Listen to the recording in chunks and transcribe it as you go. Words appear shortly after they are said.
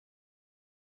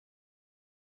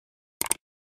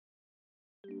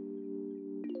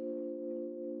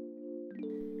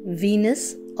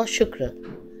Venus or Shukra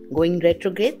going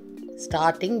retrograde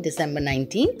starting December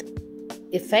 19th.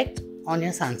 Effect on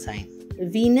your sun sign.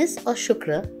 Venus or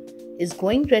Shukra is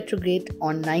going retrograde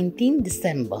on 19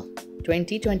 December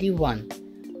 2021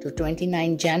 to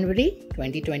 29 January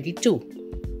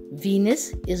 2022.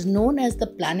 Venus is known as the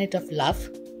planet of love,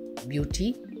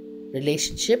 beauty,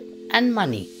 relationship and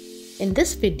money. In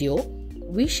this video,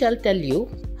 we shall tell you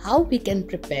how we can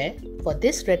prepare for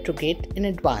this retrograde in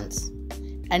advance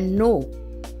and know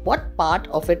what part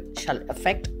of it shall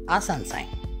affect our sun sign.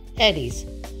 Aries,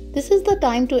 this is the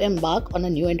time to embark on a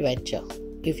new adventure.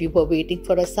 If you were waiting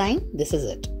for a sign, this is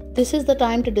it. This is the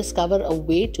time to discover a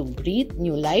way to breathe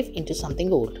new life into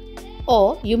something old.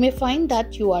 Or you may find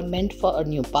that you are meant for a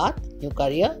new path, new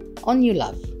career, or new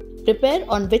love. Prepare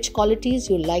on which qualities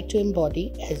you like to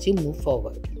embody as you move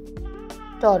forward.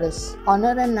 Taurus,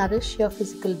 honor and nourish your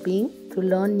physical being to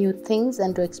learn new things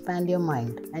and to expand your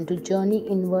mind and to journey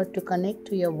inward to connect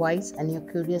to your wise and your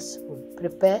curious soul.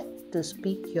 Prepare to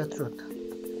speak your truth.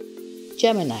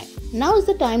 Gemini, now is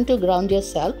the time to ground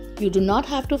yourself. You do not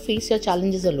have to face your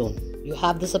challenges alone. You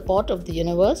have the support of the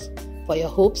universe for your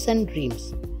hopes and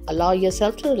dreams. Allow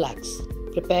yourself to relax.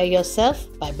 Prepare yourself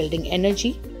by building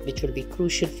energy, which will be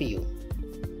crucial for you.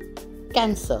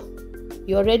 Cancer,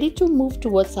 you are ready to move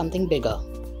towards something bigger,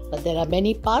 but there are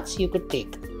many paths you could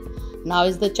take. Now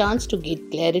is the chance to gain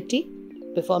clarity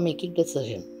before making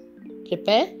decision.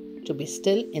 Prepare to be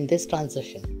still in this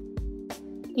transition.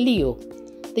 Leo,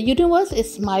 the universe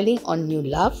is smiling on new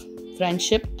love,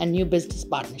 friendship and new business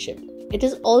partnership. It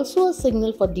is also a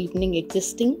signal for deepening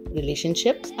existing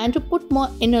relationships and to put more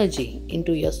energy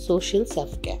into your social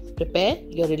self-care. Prepare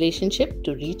your relationship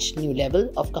to reach new level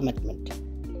of commitment.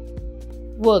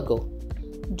 Virgo,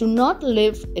 do not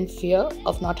live in fear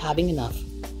of not having enough.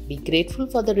 Be grateful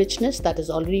for the richness that is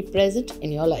already present in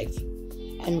your life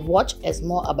and watch as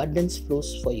more abundance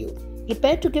flows for you.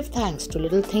 Prepare to give thanks to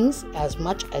little things as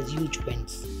much as huge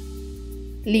wins.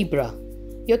 Libra,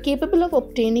 you're capable of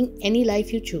obtaining any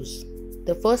life you choose.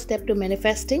 The first step to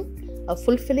manifesting a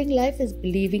fulfilling life is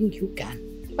believing you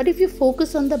can. But if you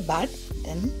focus on the bad,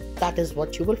 then that is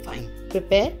what you will find.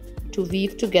 Prepare to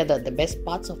weave together the best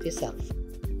parts of yourself.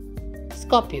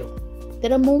 Scorpio,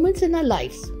 there are moments in our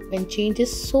lives when change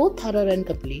is so thorough and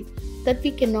complete that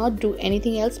we cannot do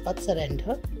anything else but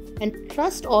surrender and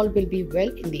trust all will be well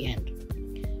in the end.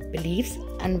 Beliefs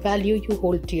and value you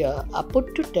hold dear are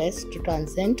put to test to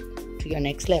transcend to your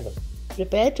next level.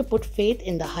 Prepare to put faith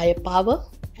in the higher power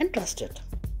and trust it.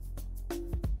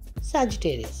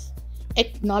 Sagittarius,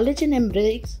 acknowledge and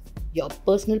embrace your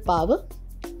personal power.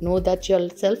 Know that your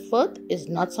self-worth is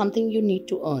not something you need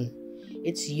to earn.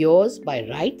 It's yours by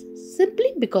right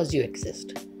simply because you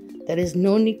exist. There is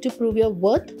no need to prove your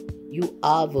worth. You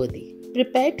are worthy.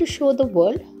 Prepare to show the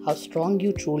world how strong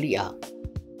you truly are.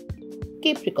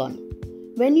 Capricorn,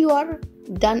 when you are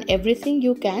done everything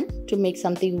you can to make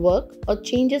something work or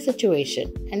change a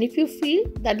situation, and if you feel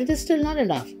that it is still not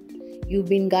enough, you've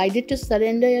been guided to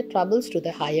surrender your troubles to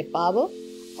the higher power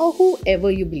or whoever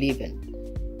you believe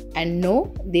in, and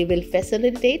know they will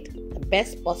facilitate the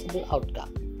best possible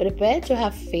outcome. Prepare to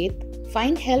have faith,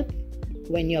 find help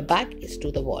when your back is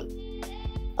to the wall.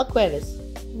 Aquarius,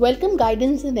 welcome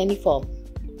guidance in any form.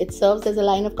 It serves as a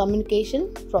line of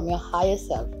communication from your higher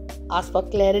self. Ask for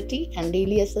clarity and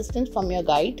daily assistance from your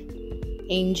guide,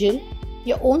 angel,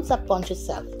 your own subconscious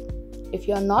self. If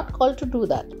you are not called to do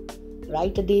that,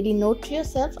 write a daily note to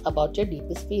yourself about your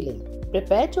deepest feeling.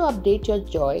 Prepare to update your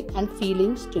joy and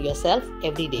feelings to yourself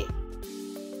every day.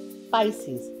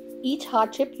 Pisces, each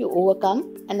hardship you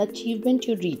overcome and achievement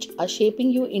you reach are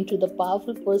shaping you into the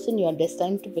powerful person you are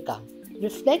destined to become.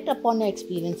 Reflect upon your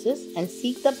experiences and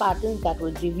seek the patterns that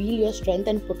will reveal your strength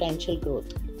and potential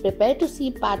growth. Prepare to see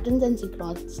patterns and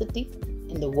synchronicity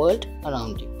in the world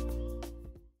around you.